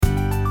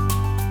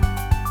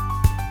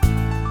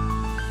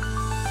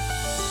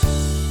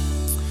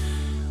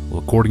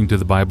According to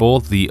the Bible,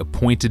 the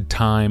appointed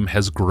time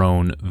has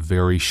grown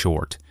very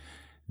short.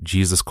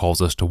 Jesus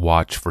calls us to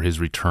watch for His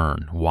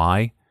return.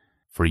 Why?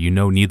 For you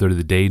know neither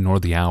the day nor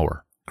the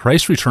hour.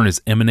 Christ's return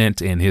is imminent,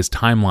 and His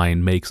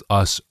timeline makes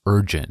us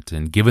urgent.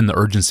 And given the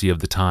urgency of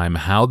the time,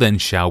 how then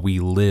shall we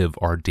live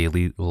our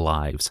daily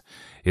lives?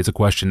 It's a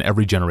question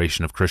every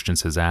generation of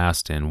Christians has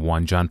asked, and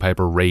one John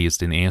Piper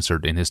raised and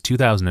answered in his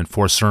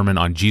 2004 sermon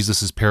on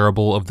Jesus'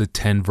 parable of the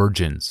 10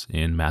 virgins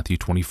in Matthew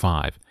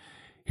 25.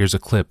 Here's a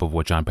clip of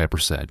what John Piper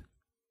said.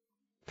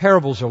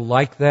 Parables are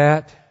like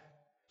that.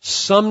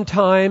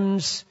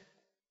 Sometimes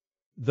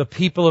the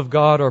people of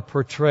God are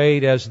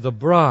portrayed as the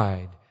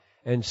bride,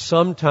 and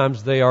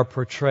sometimes they are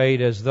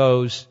portrayed as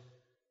those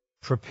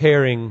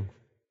preparing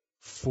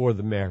for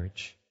the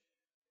marriage.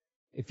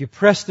 If you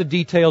press the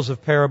details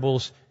of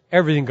parables,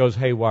 everything goes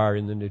haywire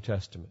in the New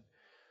Testament.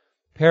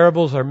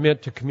 Parables are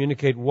meant to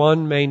communicate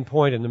one main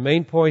point, and the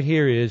main point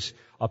here is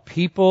a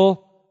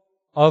people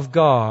of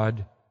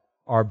God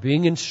are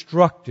being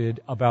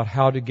instructed about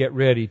how to get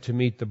ready to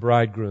meet the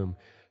bridegroom.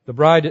 The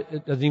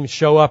bride doesn't even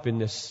show up in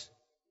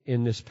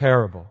this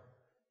parable.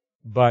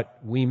 But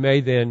we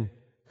may then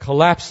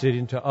collapse it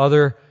into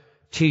other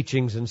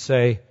teachings and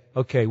say,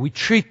 okay, we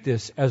treat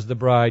this as the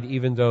bride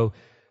even though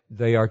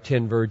they are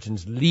 10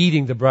 virgins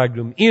leading the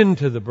bridegroom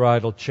into the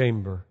bridal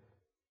chamber.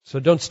 So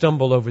don't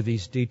stumble over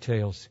these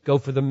details. Go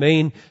for the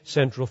main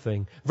central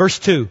thing. Verse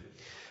 2.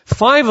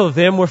 5 of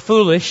them were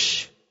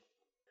foolish,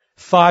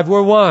 5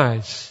 were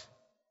wise.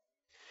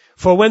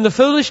 For when the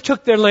foolish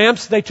took their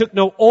lamps, they took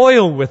no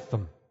oil with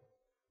them.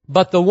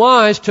 But the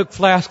wise took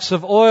flasks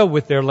of oil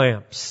with their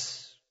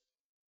lamps.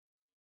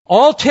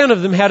 All 10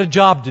 of them had a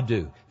job to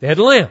do. They had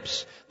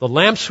lamps. The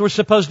lamps were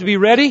supposed to be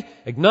ready,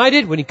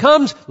 ignited. When He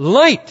comes,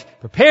 light.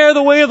 Prepare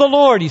the way of the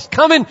Lord. He's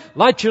coming.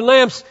 Light your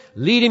lamps.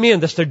 Lead Him in.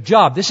 That's their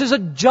job. This is a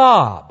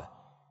job.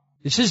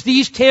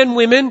 These 10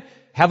 women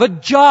have a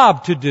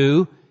job to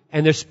do,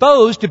 and they're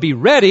supposed to be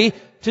ready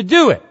to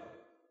do it.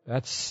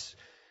 That's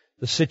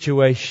the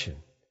situation.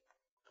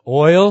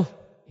 Oil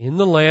in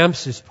the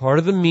lamps is part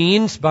of the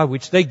means by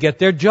which they get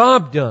their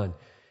job done.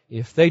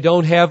 If they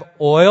don't have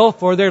oil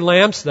for their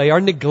lamps, they are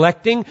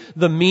neglecting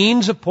the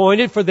means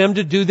appointed for them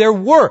to do their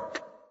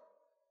work.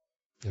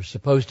 They're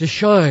supposed to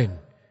shine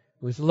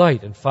with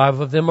light, and 5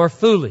 of them are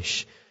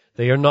foolish.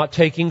 They are not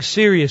taking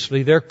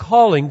seriously their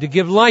calling to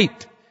give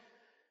light.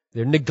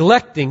 They're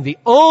neglecting the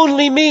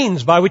only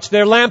means by which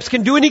their lamps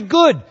can do any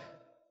good.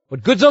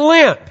 What good's a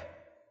lamp?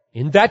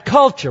 In that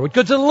culture, what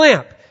good's a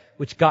lamp?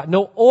 Which got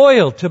no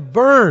oil to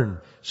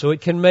burn so it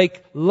can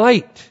make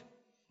light.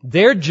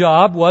 Their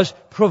job was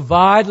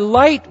provide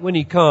light when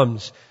He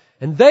comes.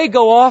 And they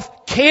go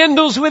off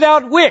candles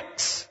without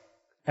wicks,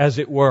 as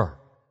it were.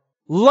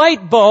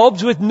 Light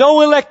bulbs with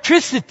no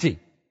electricity.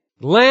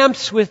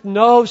 Lamps with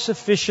no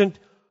sufficient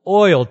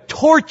oil.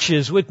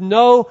 Torches with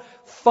no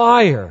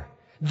fire.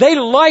 They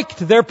liked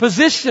their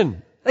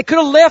position. They could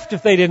have left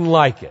if they didn't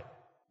like it.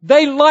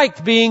 They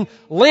liked being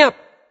lamp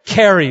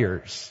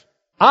carriers.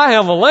 I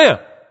have a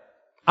lamp.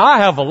 I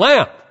have a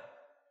lamp.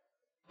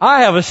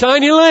 I have a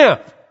shiny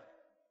lamp.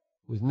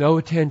 With no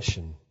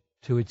attention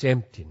to its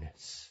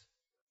emptiness.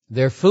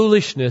 Their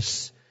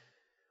foolishness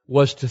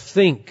was to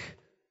think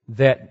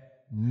that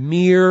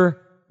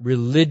mere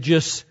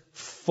religious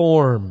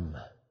form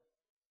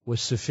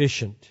was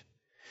sufficient.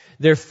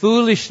 Their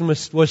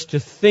foolishness was to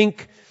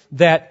think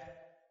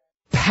that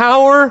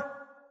power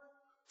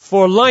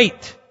for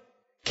light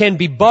can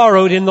be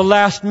borrowed in the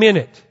last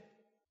minute.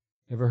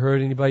 Ever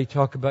heard anybody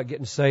talk about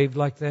getting saved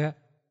like that?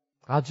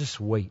 I'll just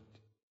wait.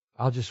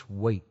 I'll just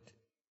wait.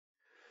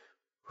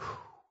 Whew.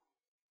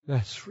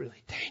 That's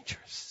really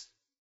dangerous.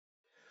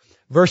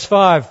 Verse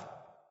 5.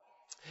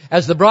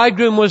 As the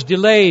bridegroom was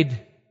delayed,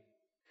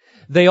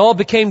 they all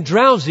became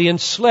drowsy and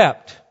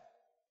slept.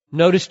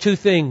 Notice 2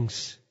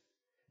 things.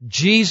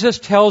 Jesus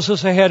tells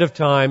us ahead of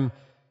time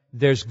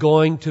there's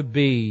going to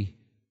be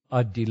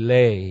a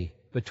delay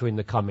between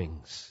the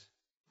comings.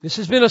 This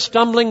has been a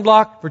stumbling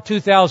block for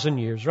 2,000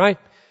 years, right?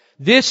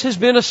 This has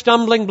been a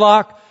stumbling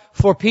block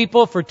for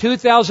people for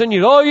 2,000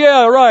 years. Oh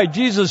yeah, right,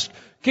 Jesus,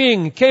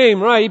 King,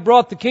 came, right, He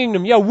brought the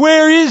kingdom. Yeah,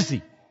 where is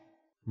He?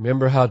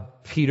 Remember how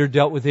Peter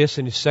dealt with this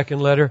in his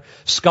second letter?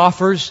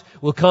 Scoffers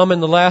will come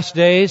in the last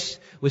days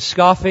with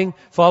scoffing,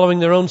 following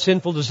their own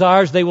sinful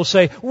desires. They will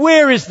say,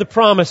 where is the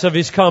promise of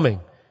His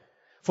coming?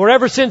 For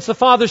ever since the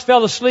fathers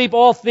fell asleep,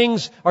 all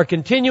things are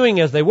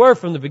continuing as they were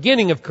from the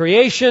beginning of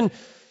creation.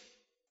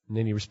 And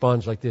then he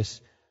responds like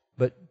this,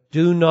 but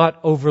do not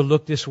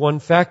overlook this one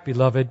fact,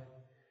 beloved,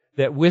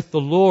 that with the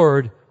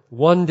Lord,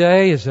 one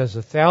day is as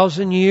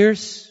 1,000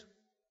 years,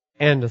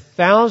 and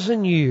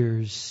 1,000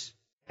 years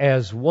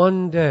as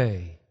one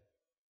day.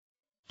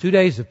 2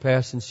 days have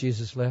passed since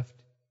Jesus left.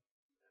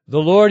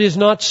 The Lord is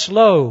not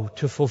slow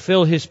to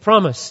fulfill His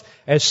promise,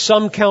 as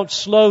some count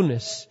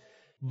slowness,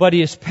 but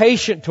He is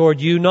patient toward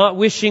you, not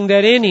wishing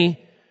that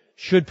any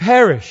should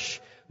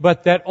perish,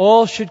 but that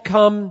all should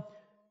come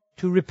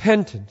to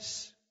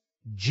repentance.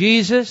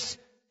 Jesus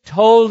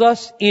told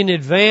us in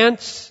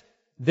advance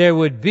there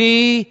would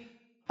be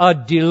a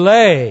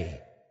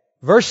delay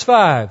Verse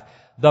 5,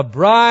 the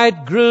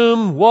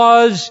bridegroom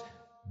was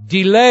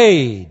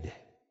delayed.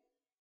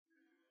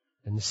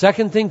 And the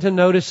second thing to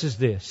notice is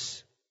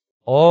this: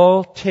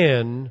 all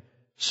 10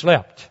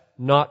 slept,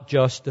 not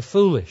just the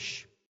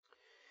foolish.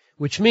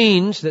 Which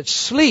means that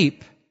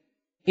sleep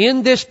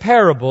in this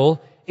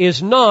parable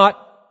is not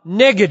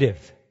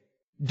negative.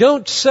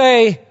 Don't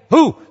say,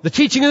 the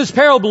teaching of this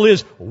parable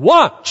is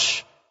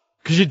watch,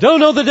 because you don't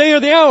know the day or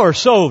the hour,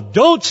 so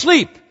don't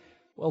sleep.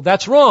 Well,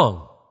 that's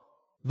wrong.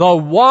 The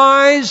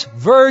wise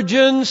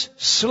virgins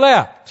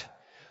slept,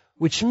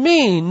 which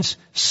means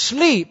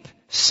sleep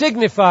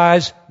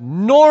signifies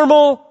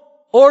normal,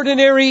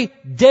 ordinary,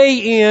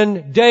 day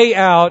in, day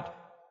out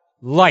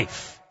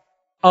life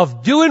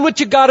of doing what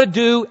you gotta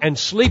do and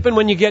sleeping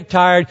when you get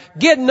tired,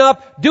 getting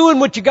up, doing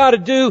what you gotta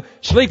do,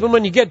 sleeping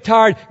when you get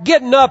tired,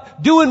 getting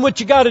up, doing what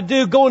you gotta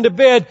do, going to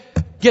bed,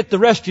 get the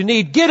rest you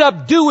need, get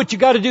up, do what you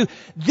gotta do.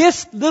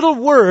 This little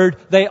word,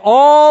 they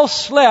all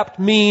slept,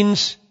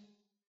 means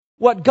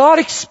what God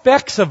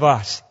expects of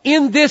us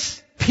in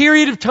this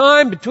period of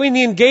time between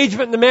the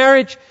engagement and the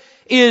marriage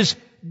is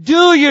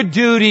do your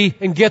duty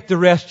and get the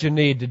rest you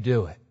need to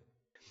do it.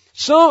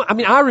 So,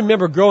 I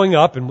remember growing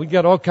up, and we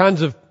got all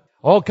kinds of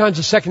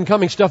second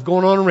coming stuff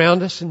going on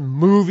around us, and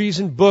movies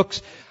and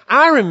books.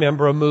 I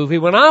remember a movie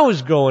when I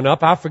was growing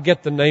up, I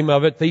forget the name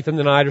of it, Thief in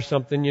the Night or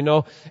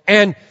something,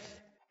 and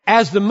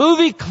as the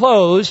movie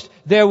closed,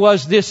 there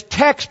was this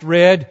text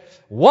read,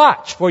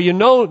 watch, for you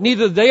know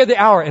neither the day or the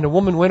hour, and a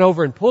woman went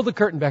over and pulled the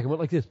curtain back and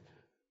went like this.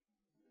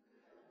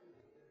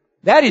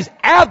 That is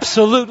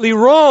absolutely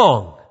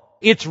wrong.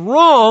 It's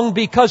wrong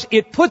because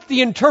it put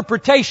the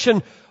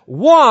interpretation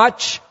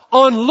watch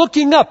on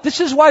looking up.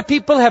 This is why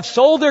people have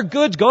sold their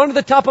goods, gone to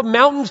the top of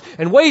mountains,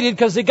 and waited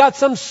because they got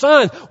some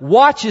sign.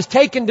 Watch is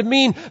taken to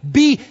mean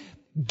be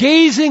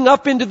gazing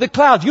up into the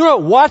clouds. You know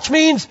what watch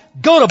means?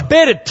 Go to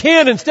bed at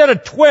 10 instead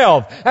of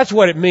 12. That's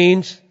what it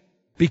means.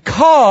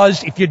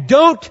 Because if you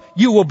don't,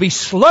 you will be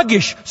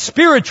sluggish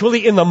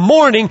spiritually in the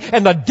morning,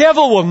 and the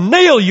devil will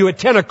nail you at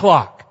 10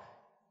 o'clock.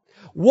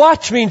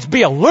 Watch means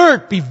be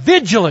alert, be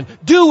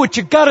vigilant, do what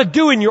you gotta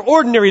do in your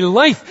ordinary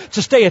life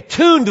to stay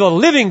attuned to the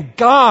living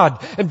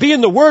God and be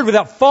in the Word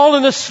without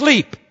falling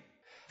asleep.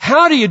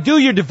 How do you do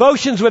your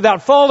devotions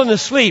without falling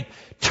asleep?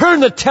 Turn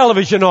the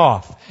television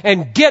off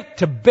and get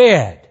to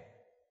bed.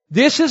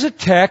 This is a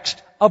text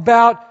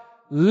about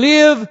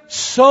live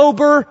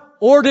sober,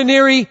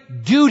 ordinary,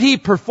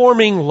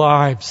 duty-performing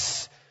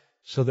lives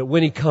so that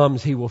when He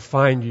comes, He will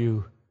find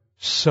you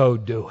so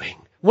doing.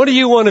 What do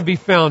you want to be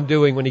found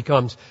doing when He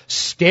comes?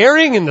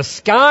 Staring in the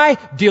sky?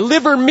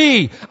 Deliver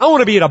me. I want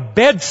to be at a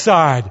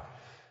bedside,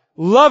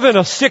 loving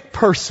a sick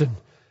person.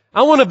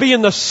 I want to be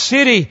in the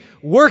city,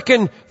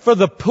 working for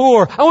the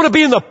poor. I want to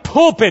be in the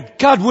pulpit,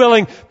 God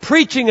willing,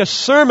 preaching a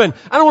sermon.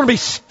 I don't want to be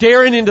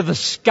staring into the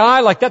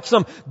sky like that's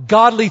some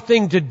godly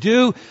thing to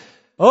do.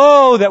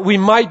 Oh, that we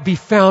might be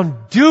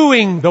found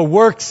doing the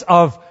works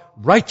of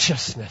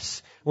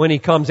righteousness when He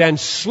comes, and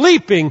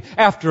sleeping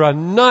after a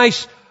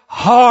nice,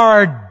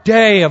 hard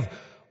day of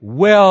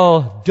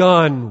well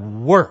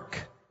done work.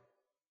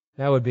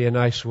 That would be a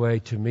nice way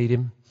to meet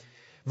Him.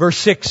 Verse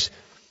 6,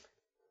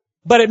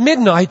 but at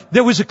midnight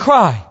there was a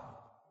cry.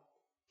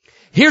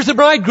 Here's the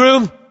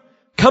bridegroom.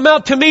 Come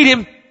out to meet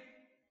Him.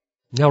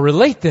 Now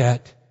relate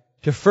that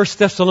to 1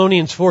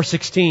 Thessalonians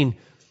 4:16.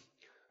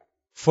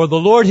 For the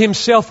Lord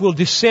Himself will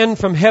descend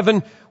from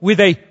heaven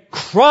with a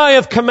cry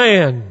of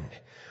command,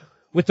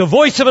 with the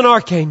voice of an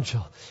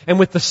archangel, and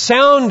with the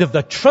sound of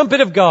the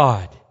trumpet of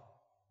God.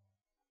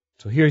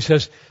 So here He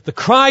says, the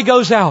cry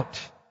goes out.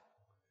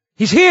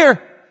 He's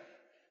here.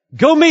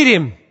 Go meet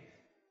Him.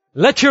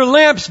 Let your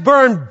lamps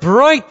burn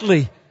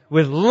brightly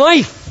with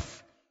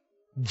life,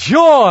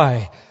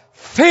 joy,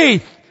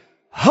 faith,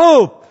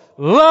 hope,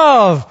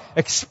 love,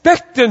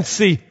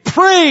 expectancy,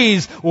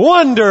 praise,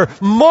 wonder,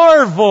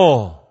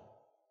 marvel.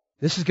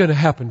 This is going to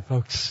happen,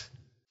 folks.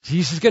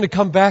 Jesus is going to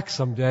come back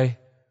someday.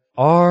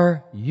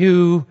 Are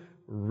you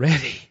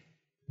ready?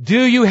 Do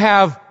you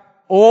have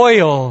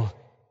oil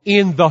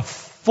in the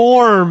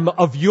form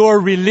of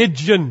your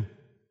religion?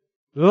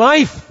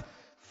 Life,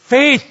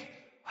 faith,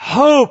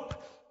 hope,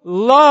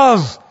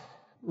 love,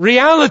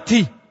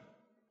 reality.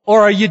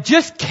 Or are you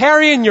just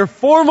carrying your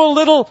formal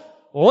little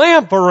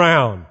lamp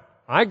around?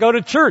 I go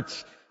to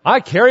church. I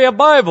carry a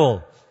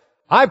Bible.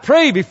 I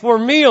pray before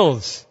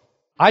meals.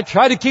 I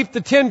try to keep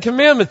the 10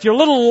 Commandments, your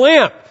little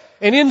lamp,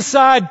 and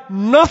inside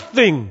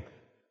nothing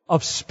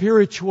of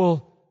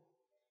spiritual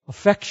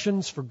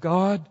affections for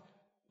God,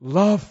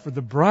 love for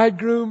the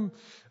bridegroom,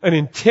 an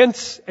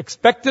intense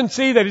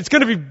expectancy that it's going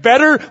to be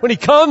better when He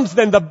comes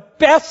than the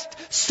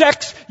best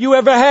sex you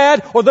ever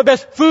had, or the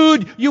best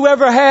food you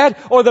ever had,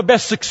 or the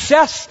best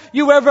success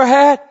you ever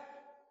had.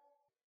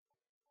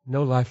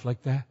 No life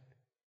like that.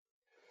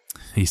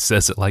 He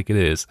says it like it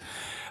is.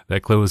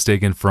 That clip was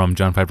taken from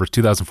John Piper's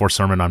 2004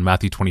 sermon on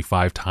Matthew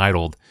 25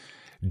 titled,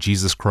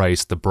 Jesus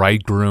Christ, the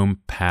Bridegroom,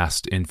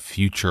 Past and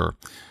Future.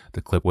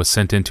 The clip was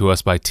sent in to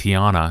us by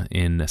Tiana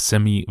in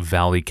Simi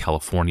Valley,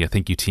 California.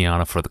 Thank you,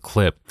 Tiana, for the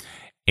clip.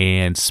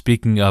 And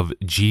speaking of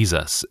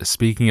Jesus,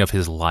 speaking of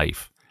his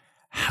life,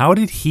 how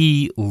did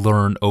he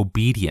learn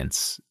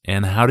obedience?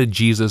 And how did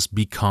Jesus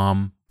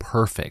become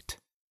perfect?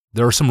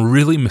 There are some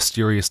really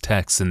mysterious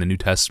texts in the New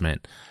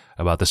Testament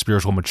about the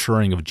spiritual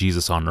maturing of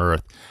Jesus on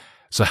earth.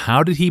 So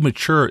how did he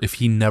mature if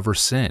he never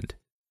sinned?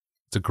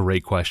 It's a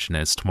great question.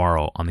 It's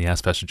tomorrow on the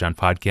Ask Pastor John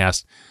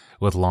podcast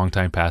with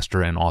longtime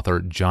pastor and author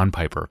John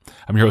Piper.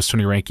 I'm your host,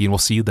 Tony Reinke, and we'll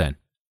see you then.